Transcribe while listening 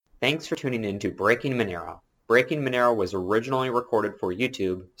Thanks for tuning in to Breaking Monero. Breaking Monero was originally recorded for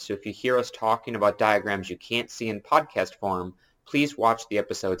YouTube, so if you hear us talking about diagrams you can't see in podcast form, please watch the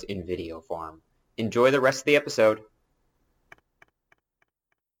episodes in video form. Enjoy the rest of the episode.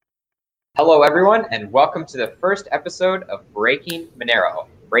 Hello everyone, and welcome to the first episode of Breaking Monero.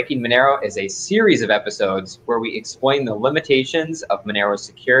 Breaking Monero is a series of episodes where we explain the limitations of Monero's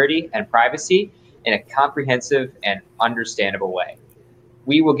security and privacy in a comprehensive and understandable way.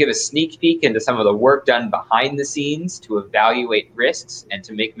 We will give a sneak peek into some of the work done behind the scenes to evaluate risks and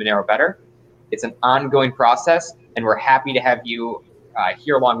to make Monero better. It's an ongoing process, and we're happy to have you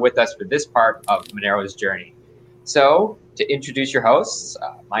here along with us for this part of Monero's journey. So, to introduce your hosts,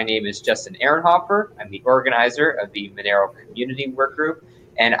 my name is Justin Ehrenhofer. I'm the organizer of the Monero Community Work Group,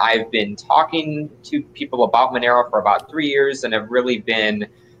 and I've been talking to people about Monero for about 3 years and have really been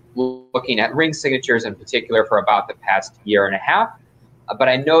looking at ring signatures in particular for about the past year and a half. But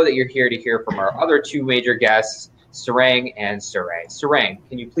I know that you're here to hear from our other two major guests, Sarang and Suray. Sarang,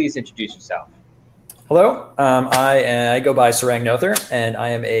 can you please introduce yourself? Hello, I go by Sarang Noether, and I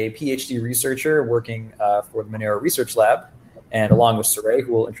am a PhD researcher working for the Monero Research Lab. And along with Suray,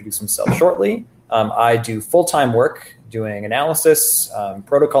 who will introduce himself shortly, I do full-time work doing analysis,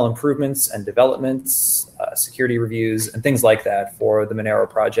 protocol improvements and developments, security reviews, and things like that for the Monero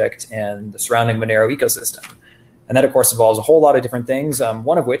project and the surrounding Monero ecosystem. And that, of course, involves a whole lot of different things,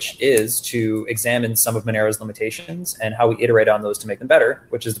 one of which is to examine some of Monero's limitations and how we iterate on those to make them better,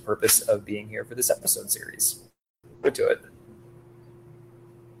 which is the purpose of being here for this episode series. Good to it.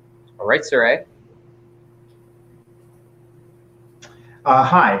 All right, Suray.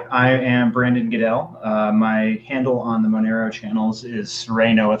 Hi, I am Brandon Goodell. My handle on the Monero channels is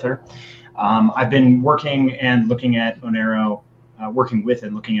Suray Noether. I've been working and looking at Monero, working with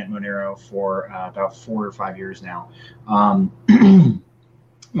and looking at Monero for about 4 or 5 years now. One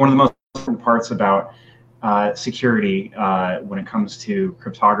of the most important parts about security when it comes to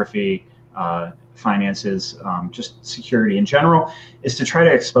cryptography, finances, just security in general, is to try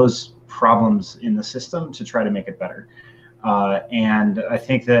to expose problems in the system to try to make it better. And I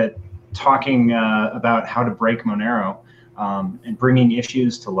think that talking about how to break Monero and bringing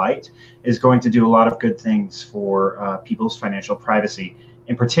issues to light is going to do a lot of good things for people's financial privacy.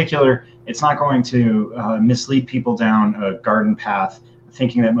 In particular, it's not going to mislead people down a garden path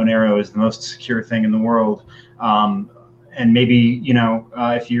thinking that Monero is the most secure thing in the world. And maybe,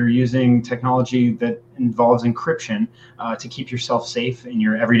 if you're using technology that involves encryption to keep yourself safe in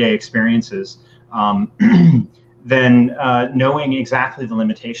your everyday experiences, then knowing exactly the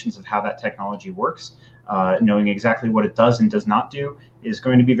limitations of how that technology works, knowing exactly what it does and does not do is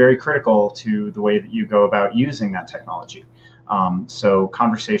going to be very critical to the way that you go about using that technology. So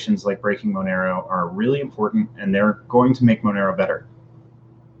conversations like Breaking Monero are really important, and they're going to make Monero better.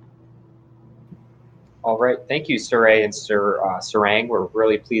 All right. Thank you, Suray and Sarang. We're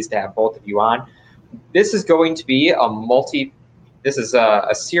really pleased to have both of you on. This is going to be This is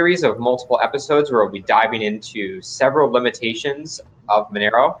a series of multiple episodes where we'll be diving into several limitations of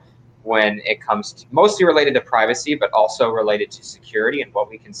Monero when it comes to mostly related to privacy, but also related to security and what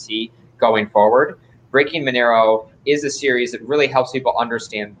we can see going forward. Breaking Monero is a series that really helps people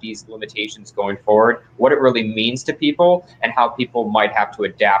understand these limitations going forward, what it really means to people, and how people might have to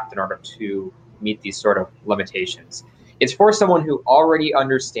adapt in order to meet these sort of limitations. It's for someone who already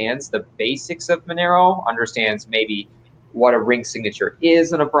understands the basics of Monero, understands maybe what a ring signature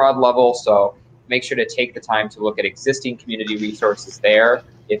is on a broad level. So make sure to take the time to look at existing community resources there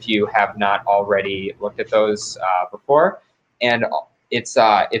if you have not already looked at those before. And it's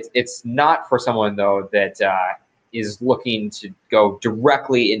not for someone, though, that is looking to go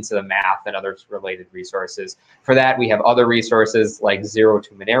directly into the math and other related resources. For that, we have other resources like Zero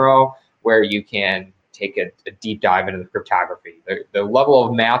to Monero, where you can take a deep dive into the cryptography. The level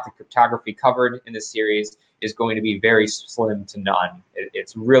of math and cryptography covered in this series is going to be very slim to none.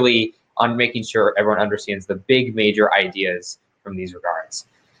 It's really on making sure everyone understands the big major ideas from these regards.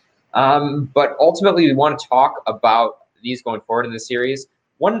 But ultimately, we want to talk about these going forward in the series.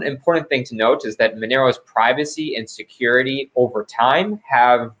 One important thing to note is that Monero's privacy and security over time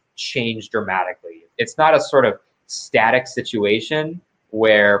have changed dramatically. It's not a sort of static situation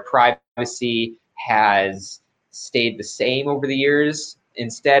where privacy has stayed the same over the years.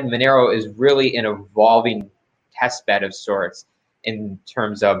 Instead, Monero is really an evolving test bed of sorts in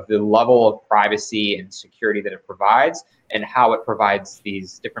terms of the level of privacy and security that it provides and how it provides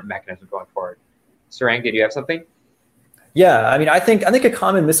these different mechanisms going forward. Sarang, did you have something? Yeah, I mean, I think a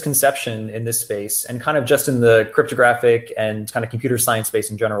common misconception in this space, and kind of just in the cryptographic and kind of computer science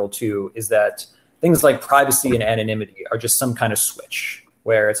space in general too, is that things like privacy and anonymity are just some kind of switch.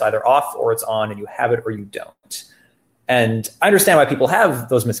 where it's either off or it's on and you have it or you don't. And I understand why people have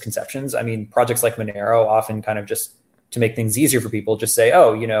those misconceptions. I mean, projects like Monero often kind of just to make things easier for people, just say,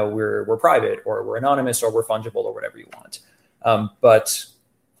 oh, you know, we're private or we're anonymous or we're fungible or whatever you want. But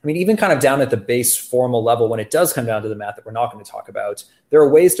I mean, even kind of down at the base formal level, when it does come down to the math that we're not going to talk about, there are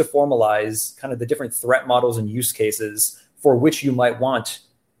ways to formalize kind of the different threat models and use cases for which you might want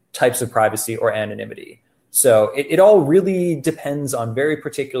types of privacy or anonymity. So it all really depends on very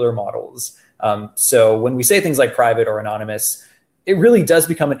particular models. So when we say things like private or anonymous, it really does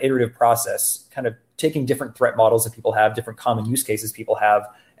become an iterative process, kind of taking different threat models that people have, different common use cases people have,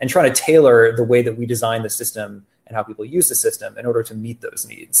 and trying to tailor the way that we design the system and how people use the system in order to meet those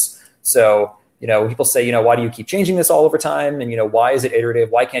needs. So, you know, people say, you know, why do you keep changing this all over time? And, you know, why is it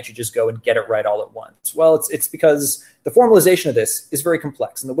iterative? Why can't you just go and get it right all at once? Well, it's because the formalization of this is very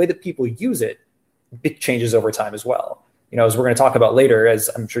complex, and the way that people use it, big changes over time as well. You know, as we're going to talk about later, as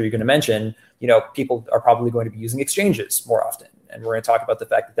I'm sure you're going to mention, you know, people are probably going to be using exchanges more often. And we're going to talk about the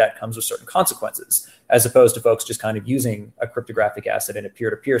fact that that comes with certain consequences, as opposed to folks just kind of using a cryptographic asset in a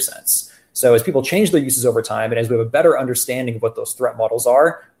peer-to-peer sense. So as people change their uses over time, and as we have a better understanding of what those threat models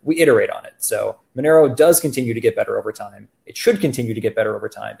are, we iterate on it. So Monero does continue to get better over time. It should continue to get better over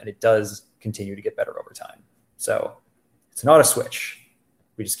time, and it does continue to get better over time. So it's not a switch.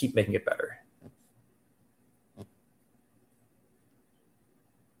 We just keep making it better. I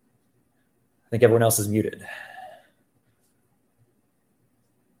think everyone else is muted.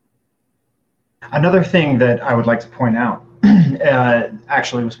 Another thing that I would like to point out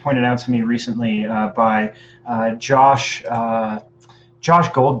actually was pointed out to me recently by Josh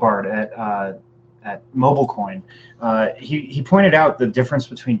Goldbard at MobileCoin. He pointed out the difference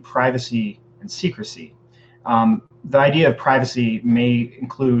between privacy and secrecy. The idea of privacy may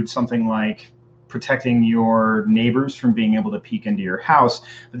include something like protecting your neighbors from being able to peek into your house,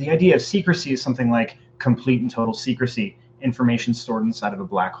 but the idea of secrecy is something like complete and total secrecy, information stored inside of a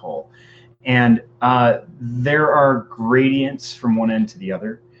black hole. And there are gradients from one end to the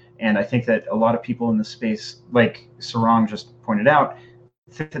other. And I think that a lot of people in the space, like Sarang just pointed out,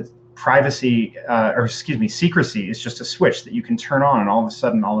 think that secrecy is just a switch that you can turn on and all of a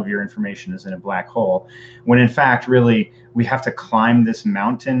sudden all of your information is in a black hole. When in fact, really, we have to climb this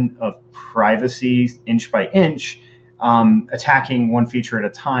mountain of privacy inch by inch, attacking one feature at a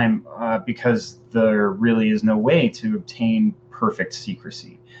time, because there really is no way to obtain perfect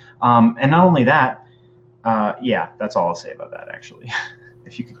secrecy. And not only that, yeah, that's all I'll say about that, actually.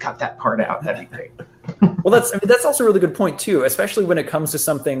 If you could cut that part out, that'd be great. Well, that's also a really good point too, especially when it comes to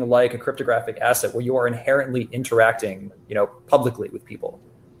something like a cryptographic asset where you are inherently interacting, you know, publicly with people.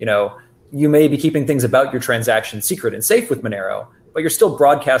 You know, you may be keeping things about your transaction secret and safe with Monero, but you're still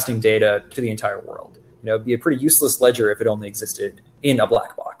broadcasting data to the entire world. You know, it'd be a pretty useless ledger if it only existed in a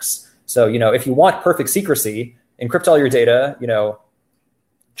black box. So, you know, if you want perfect secrecy, encrypt all your data, you know,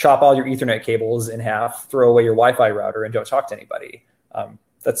 chop all your Ethernet cables in half, throw away your Wi-Fi router, and don't talk to anybody.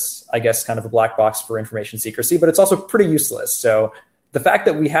 That's, I guess, kind of a black box for information secrecy, but it's also pretty useless. So the fact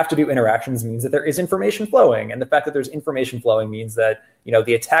that we have to do interactions means that there is information flowing, and the fact that there's information flowing means that, you know,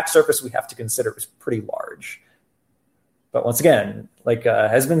 the attack surface we have to consider is pretty large. But once again, like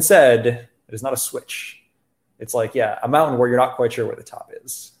has been said, it is not a switch. It's like, yeah, a mountain where you're not quite sure where the top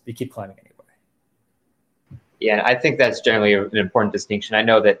is. You keep climbing anyway. Yeah, and I think that's generally an important distinction. I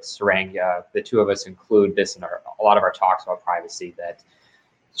know that Sarang, the two of us include this in a lot of our talks about privacy, that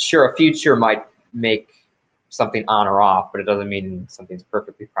sure, a feature might make something on or off, but it doesn't mean something's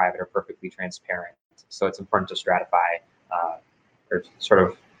perfectly private or perfectly transparent. So it's important to stratify or sort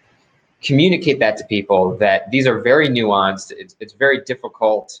of communicate that to people, that these are very nuanced. It's very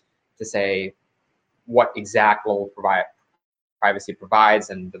difficult to say what exact level of privacy provides,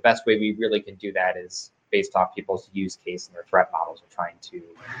 and the best way we really can do that is based off people's use case and their threat models we're trying to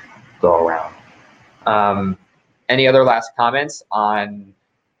go around. Any other last comments on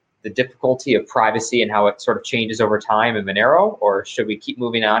the difficulty of privacy and how it sort of changes over time in Monero, or should we keep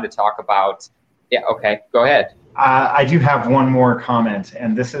moving on to talk about, yeah, okay, go ahead. I do have one more comment,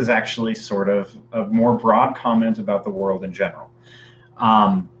 and this is actually sort of a more broad comment about the world in general.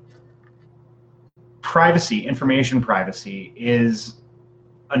 Privacy, information privacy, is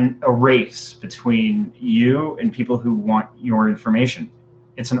a race between you and people who want your information.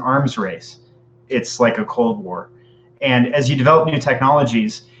 It's an arms race. It's like a Cold War. And as you develop new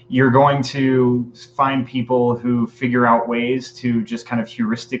technologies, you're going to find people who figure out ways to just kind of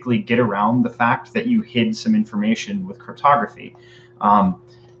heuristically get around the fact that you hid some information with cryptography.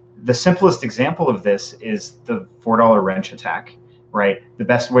 The simplest example of this is the $4 wrench attack, right? The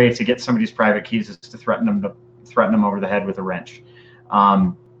best way to get somebody's private keys is to threaten them over the head with a wrench.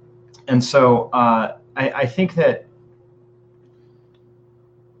 And so I think that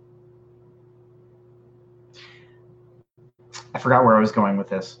I forgot where I was going with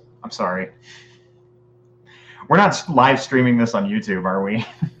this. I'm sorry. We're not live streaming this on YouTube, are we?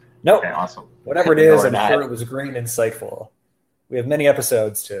 Nope. Okay, awesome. Whatever it is, No, I'm we're sure not. it was great and insightful. We have many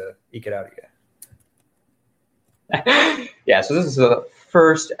episodes to eke it out of you. Yeah, so this is the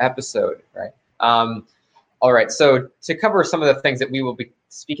first episode, right? All right, so to cover some of the things that we will be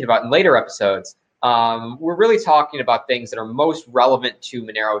speaking about in later episodes, we're really talking about things that are most relevant to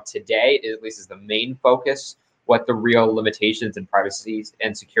Monero today, at least is the main focus, what the real limitations in privacy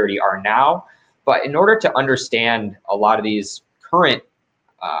and security are now. But in order to understand a lot of these current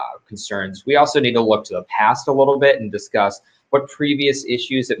concerns, we also need to look to the past a little bit and discuss what previous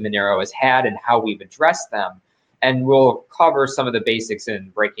issues that Monero has had and how we've addressed them. And we'll cover some of the basics in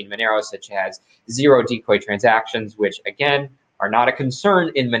breaking Monero, such as zero decoy transactions, which again are not a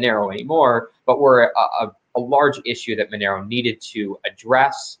concern in Monero anymore, but were a large issue that Monero needed to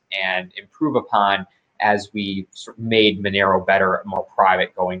address and improve upon as we sort of made Monero better and more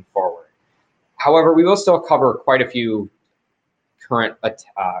private going forward. However, we will still cover quite a few current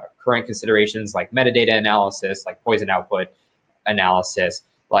considerations like metadata analysis, like poison output analysis,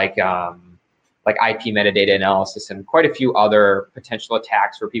 like IP metadata analysis, and quite a few other potential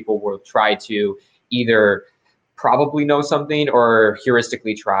attacks where people will try to either probably know something or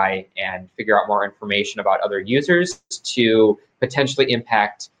heuristically try and figure out more information about other users to potentially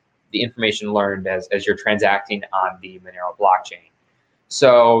impact the information learned as you're transacting on the Monero blockchain.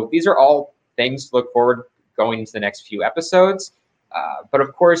 So these are all things to look forward going into the next few episodes. But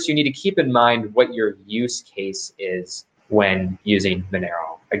of course, you need to keep in mind what your use case is when using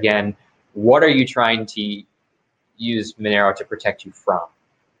Monero. Again, what are you trying to use Monero to protect you from?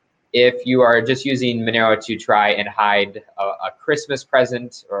 If you are just using Monero to try and hide a Christmas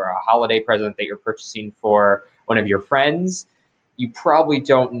present or a holiday present that you're purchasing for one of your friends, you probably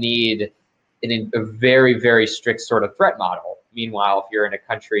don't need a very, very strict sort of threat model. Meanwhile, if you're in a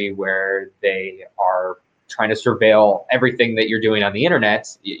country where they are trying to surveil everything that you're doing on the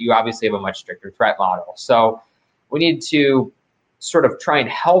internet, you obviously have a much stricter threat model. So we need to sort of try and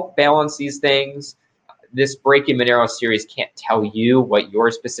help balance these things. This Breaking Monero series can't tell you what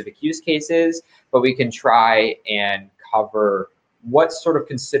your specific use case is, but we can try and cover what sort of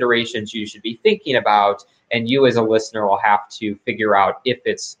considerations you should be thinking about, and you as a listener will have to figure out if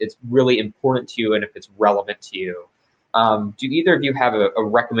it's really important to you and if it's relevant to you. Do either of you have a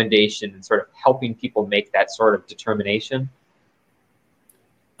recommendation in sort of helping people make that sort of determination?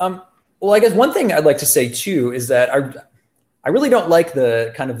 Well, I guess one thing I'd like to say too is that I really don't like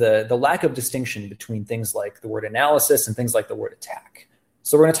the kind of the lack of distinction between things like the word analysis and things like the word attack.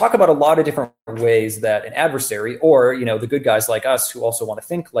 So we're going to talk about a lot of different ways that an adversary, or the good guys like us who also want to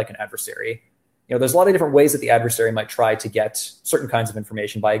think like an adversary, there's a lot of different ways that the adversary might try to get certain kinds of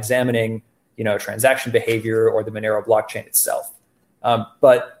information by examining transaction behavior or the Monero blockchain itself.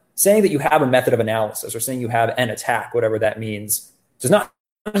 But saying that you have a method of analysis or saying you have an attack, whatever that means, does not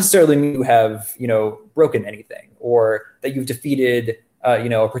necessarily mean you have broken anything or that you've defeated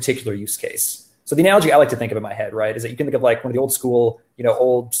a particular use case. So the analogy I like to think of in my head, right, is that you can think of like one of the old school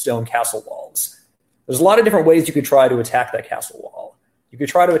old stone castle walls. There's a lot of different ways you could try to attack that castle wall. You could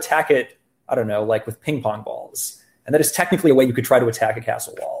try to attack it, I don't know, like with ping pong balls, and that is technically a way you could try to attack a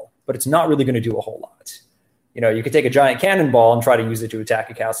castle wall, but it's not really going to do a whole lot. You could take a giant cannonball and try to use it to attack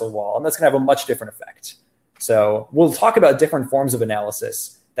a castle wall, and that's going to have a much different effect. So we'll talk about different forms of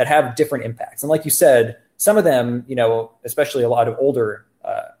analysis that have different impacts. And like you said, some of them, especially a lot of older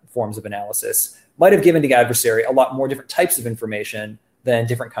forms of analysis, might have given the adversary a lot more different types of information than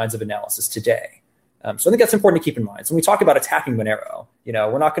different kinds of analysis today. So I think that's important to keep in mind. So when we talk about attacking Monero,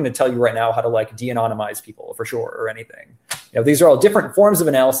 we're not going to tell you right now how to like de-anonymize people for sure or anything. These are all different forms of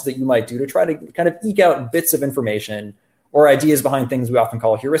analysis that you might do to try to kind of eke out bits of information or ideas behind things we often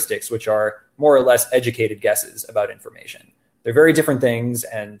call heuristics, which are more or less educated guesses about information. They're very different things,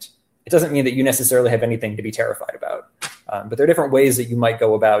 and it doesn't mean that you necessarily have anything to be terrified about. But there are different ways that you might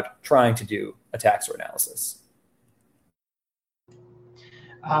go about trying to do attacks or analysis.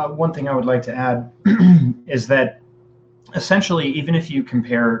 One thing I would like to add is that essentially, even if you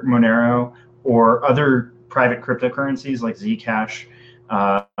compare Monero or other private cryptocurrencies like Zcash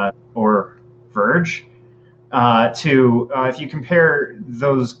or Verge, if you compare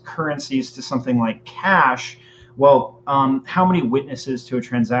those currencies to something like Cash, well, how many witnesses to a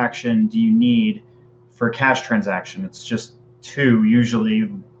transaction do you need for a Cash transaction? It's just two, usually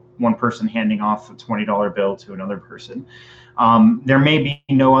one person handing off a $20 bill to another person. There may be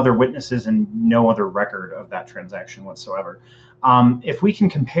no other witnesses and no other record of that transaction whatsoever. If we can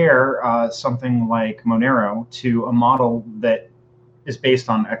compare something like Monero to a model that is based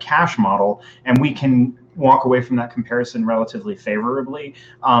on a cache model, and we can walk away from that comparison relatively favorably,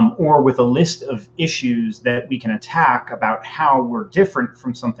 or with a list of issues that we can attack about how we're different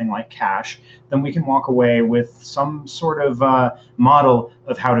from something like cache, then we can walk away with some sort of model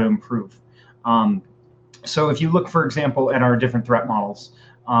of how to improve. So if you look, for example, at our different threat models,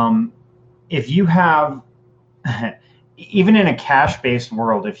 if you have, even in a cache-based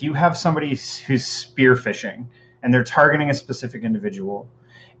world, if you have somebody who's spear phishing and they're targeting a specific individual,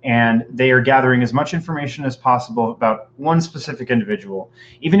 and they are gathering as much information as possible about one specific individual,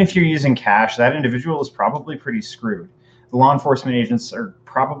 even if you're using cache, that individual is probably pretty screwed. The law enforcement agents are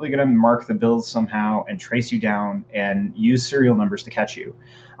probably going to mark the bills somehow and trace you down and use serial numbers to catch you.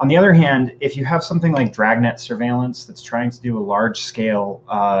 On the other hand, if you have something like Dragnet surveillance that's trying to do a large-scale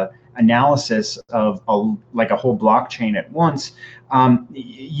analysis of a whole blockchain at once,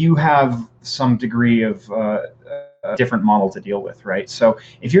 you have some degree of a different model to deal with, right? So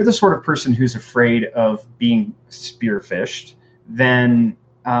if you're the sort of person who's afraid of being spearphished, then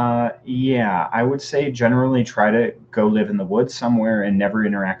yeah, I would say generally try to go live in the woods somewhere and never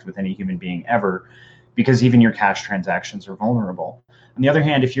interact with any human being ever, because even your cash transactions are vulnerable. On the other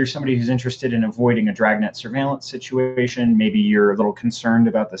hand, if you're somebody who's interested in avoiding a Dragnet surveillance situation, maybe you're a little concerned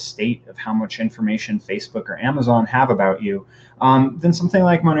about the state of how much information Facebook or Amazon have about you, then something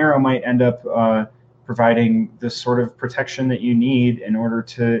like Monero might end up providing the sort of protection that you need in order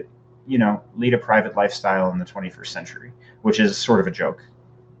to, lead a private lifestyle in the 21st century, which is sort of a joke.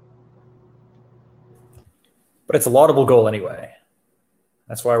 But it's a laudable goal anyway.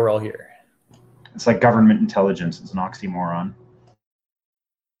 That's why we're all here. It's like government intelligence. It's an oxymoron.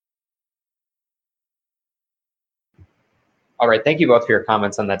 All right, thank you both for your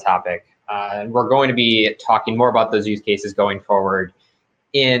comments on that topic. And we're going to be talking more about those use cases going forward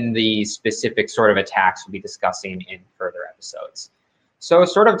in the specific sort of attacks we'll be discussing in further episodes. So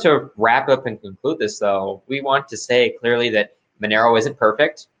sort of to wrap up and conclude this, though, we want to say clearly that Monero isn't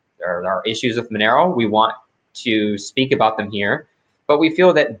perfect. There are issues with Monero. We want to speak about them here. But we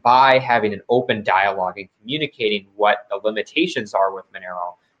feel that by having an open dialogue and communicating what the limitations are with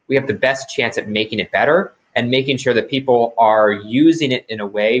Monero, we have the best chance at making it better and making sure that people are using it in a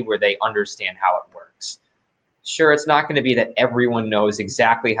way where they understand how it works. Sure, it's not going to be that everyone knows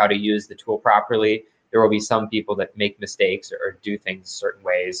exactly how to use the tool properly. There will be some people that make mistakes or do things certain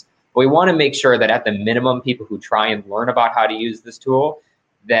ways. But we want to make sure that at the minimum, people who try and learn about how to use this tool,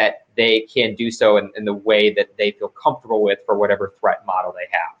 that they can do so in the way that they feel comfortable with for whatever threat model they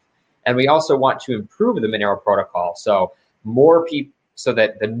have. And we also want to improve the Monero protocol so more people, so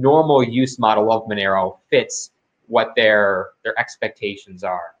that the normal use model of Monero fits what their expectations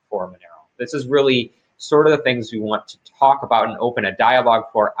are for Monero. This is really sort of the things we want to talk about and open a dialogue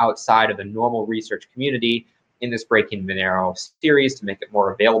for outside of the normal research community in this Breaking Monero series to make it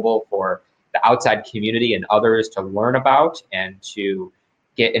more available for the outside community and others to learn about and to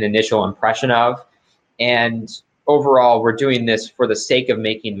get an initial impression of. And overall, we're doing this for the sake of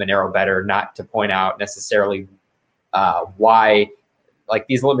making Monero better, not to point out necessarily why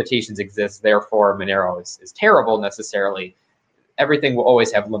these limitations exist, therefore Monero is terrible necessarily. Everything will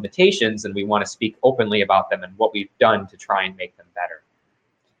always have limitations, and we want to speak openly about them and what we've done to try and make them better.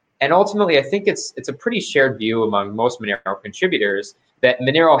 And ultimately, I think it's a pretty shared view among most Monero contributors that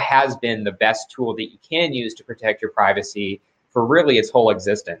Monero has been the best tool that you can use to protect your privacy for really its whole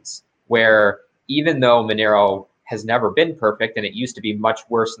existence, where even though Monero has never been perfect and it used to be much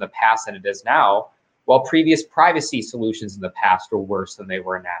worse in the past than it is now, while previous privacy solutions in the past were worse than they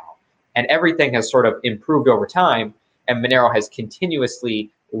were now. And everything has sort of improved over time, and Monero has continuously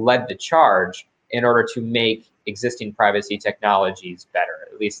led the charge in order to make existing privacy technologies better.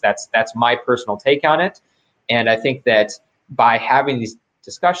 At least that's my personal take on it. And I think that by having these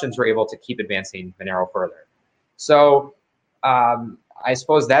discussions, we're able to keep advancing Monero further. So I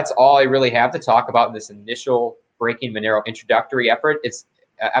suppose that's all I really have to talk about in this initial Breaking Monero introductory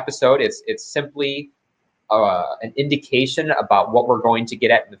episode. It's simply an indication about what we're going to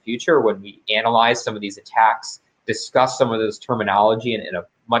get at in the future when we analyze some of these attacks, discuss some of this terminology in a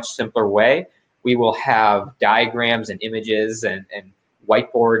much simpler way. We will have diagrams and images and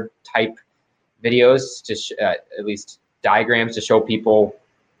whiteboard type videos to at least diagrams to show people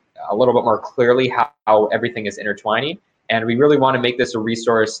a little bit more clearly how everything is intertwining. And we really want to make this a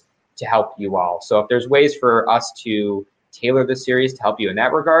resource to help you all. So if there's ways for us to tailor this series to help you in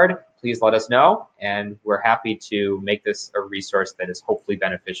that regard, please let us know. And we're happy to make this a resource that is hopefully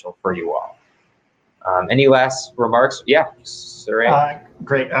beneficial for you all. Any last remarks? Yeah, Saray.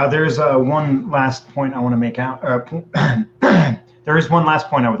 Great. There's one last point I want to make out. There is one last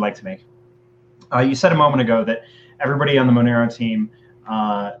point I would like to make. You said a moment ago that everybody on the Monero team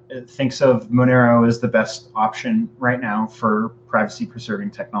thinks of Monero as the best option right now for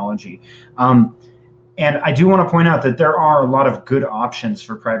privacy-preserving technology. And I do want to point out that there are a lot of good options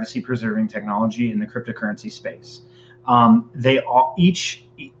for privacy-preserving technology in the cryptocurrency space. They all, each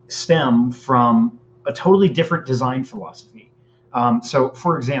stem from a totally different design philosophy. So,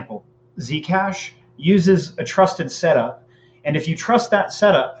 for example, Zcash uses a trusted setup, and if you trust that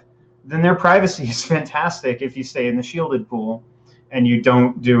setup, then their privacy is fantastic if you stay in the shielded pool and you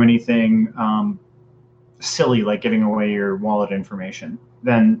don't do anything silly like giving away your wallet information.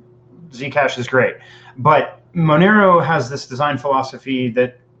 Then Zcash is great. But Monero has this design philosophy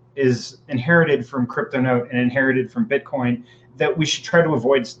that is inherited from CryptoNote and inherited from Bitcoin that we should try to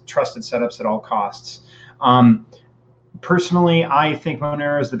avoid trusted setups at all costs. Personally, I think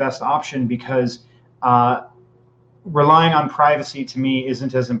Monero is the best option because relying on privacy to me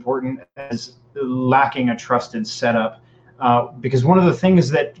isn't as important as lacking a trusted setup. Because one of the things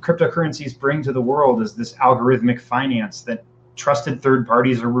that cryptocurrencies bring to the world is this algorithmic finance that trusted third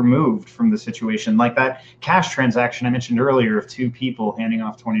parties are removed from the situation. Like that cash transaction I mentioned earlier of two people handing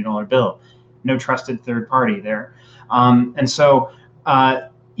off $20 bill. No trusted third party there. And so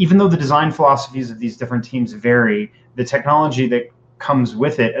even though the design philosophies of these different teams vary, the technology that comes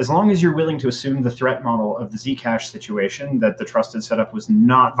with it, as long as you're willing to assume the threat model of the Zcash situation, that the trusted setup was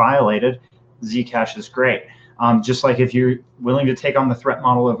not violated, Zcash is great. Just like if you're willing to take on the threat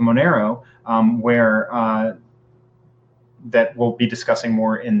model of Monero, where that we'll be discussing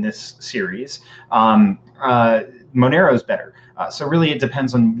more in this series, Monero is better. So really it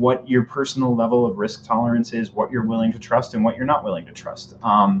depends on what your personal level of risk tolerance is, what you're willing to trust and what you're not willing to trust.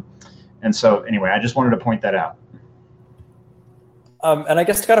 And so anyway, I just wanted to point that out. And I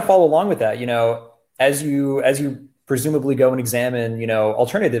guess to kind of follow along with that, as you presumably go and examine,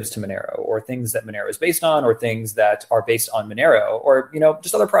 alternatives to Monero or things that Monero is based on or things that are based on Monero or,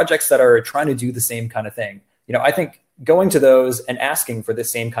 just other projects that are trying to do the same kind of thing. I think going to those and asking for the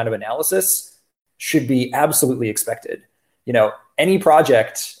same kind of analysis should be absolutely expected. Any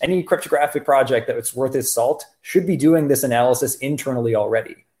project, any cryptographic project that's worth its salt should be doing this analysis internally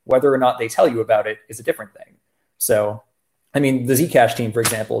already. Whether or not they tell you about it is a different thing. So, the Zcash team, for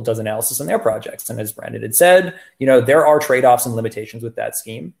example, does analysis on their projects. And as Brandon had said, there are trade-offs and limitations with that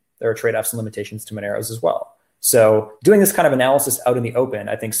scheme. There are trade-offs and limitations to Monero's as well. So doing this kind of analysis out in the open,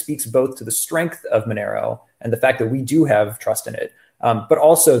 I think speaks both to the strength of Monero and the fact that we do have trust in it, but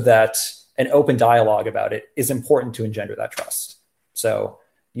also that an open dialogue about it is important to engender that trust. So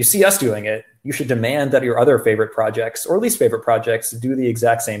you see us doing it, you should demand that your other favorite projects or least favorite projects do the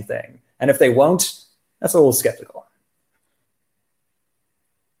exact same thing. And if they won't, that's a little skeptical.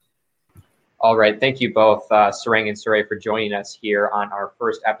 All right. Thank you both, Sarang and Saray, for joining us here on our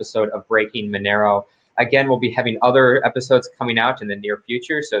first episode of Breaking Monero. Again, we'll be having other episodes coming out in the near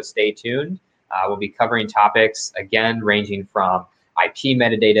future, so stay tuned. We'll be covering topics, again, ranging from IP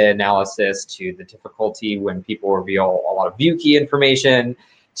metadata analysis to the difficulty when people reveal a lot of view key information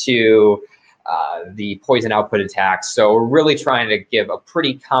to the poison output attacks. So we're really trying to give a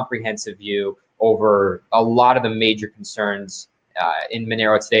pretty comprehensive view over a lot of the major concerns in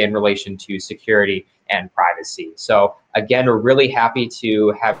Monero today in relation to security and privacy. So again, we're really happy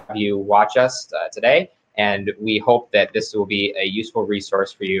to have you watch us today, and we hope that this will be a useful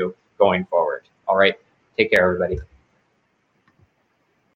resource for you going forward. All right, take care, everybody.